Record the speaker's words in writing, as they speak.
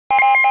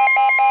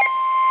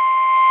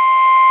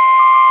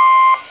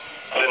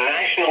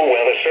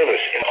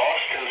service in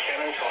Austin, San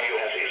Antonio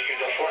has issued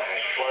a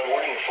flash flood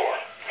warning for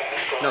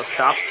No,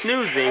 stop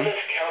snoozing.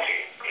 County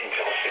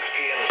until 6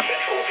 p.m.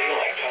 Central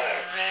Daylight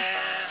Time.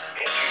 At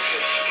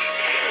 2:50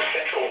 p.m.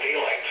 Central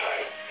Daylight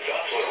Time,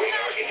 Doppler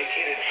radar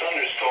indicated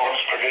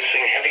thunderstorms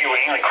producing heavy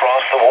rain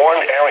across the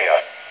warned area.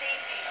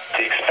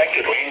 The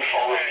expected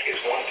rainfall is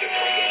 1 to 3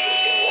 inches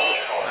in 1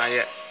 hour. Not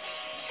yet.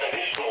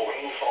 Additional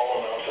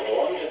rainfall amounts of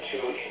 1 to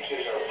 2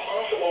 inches are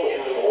possible in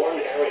the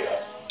warned area.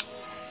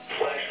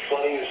 Flash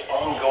flooding is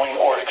ongoing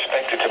or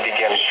expected to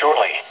begin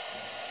shortly.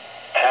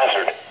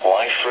 Hazard,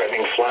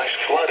 life-threatening flash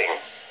flooding.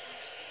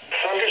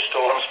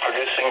 Thunderstorms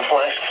producing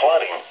flash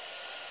flooding.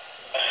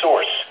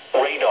 Source,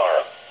 radar.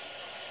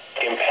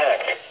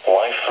 Impact,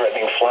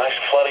 life-threatening flash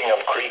flooding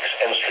of creeks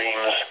and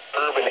streams,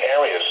 urban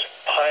areas,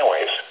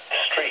 highways,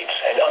 streets,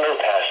 and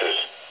underpasses.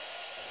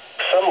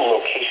 Some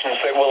locations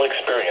that will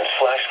experience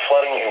flash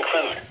flooding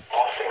include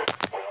Austin,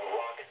 Round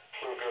Rock,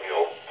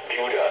 Pflugerville,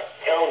 Buda,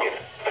 Elgin,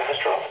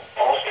 Bastrop,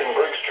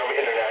 Austin-Bergstrom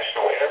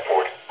International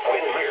Airport,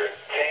 Windsor,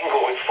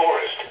 Tanglewood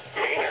Forest,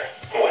 Manor,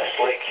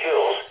 Westlake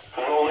Hills,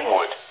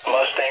 Rollingwood,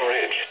 Mustang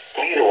Ridge,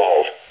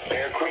 Needlewald,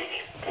 Bear Creek,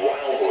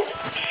 Wildwood,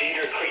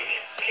 Cedar Creek,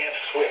 Camp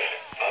Swift,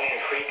 Onion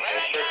Creek,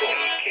 and Circle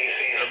EKC.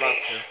 They're about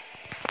to.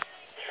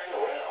 Turn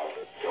around.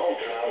 Don't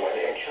drown when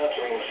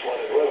encountering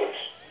flooded roads.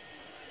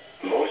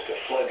 Most of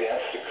flood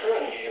deaths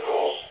occur in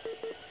vehicles.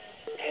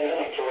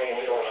 Pandemic terrain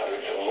we are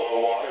hundreds of low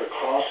water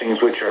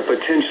crossings which are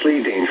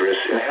potentially dangerous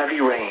in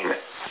heavy rain.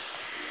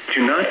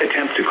 Do not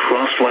attempt to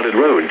cross flooded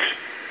roads.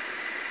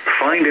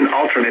 Find an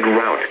alternate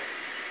route.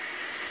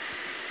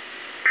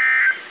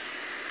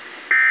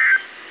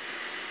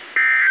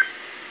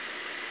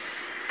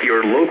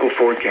 Your local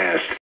forecast.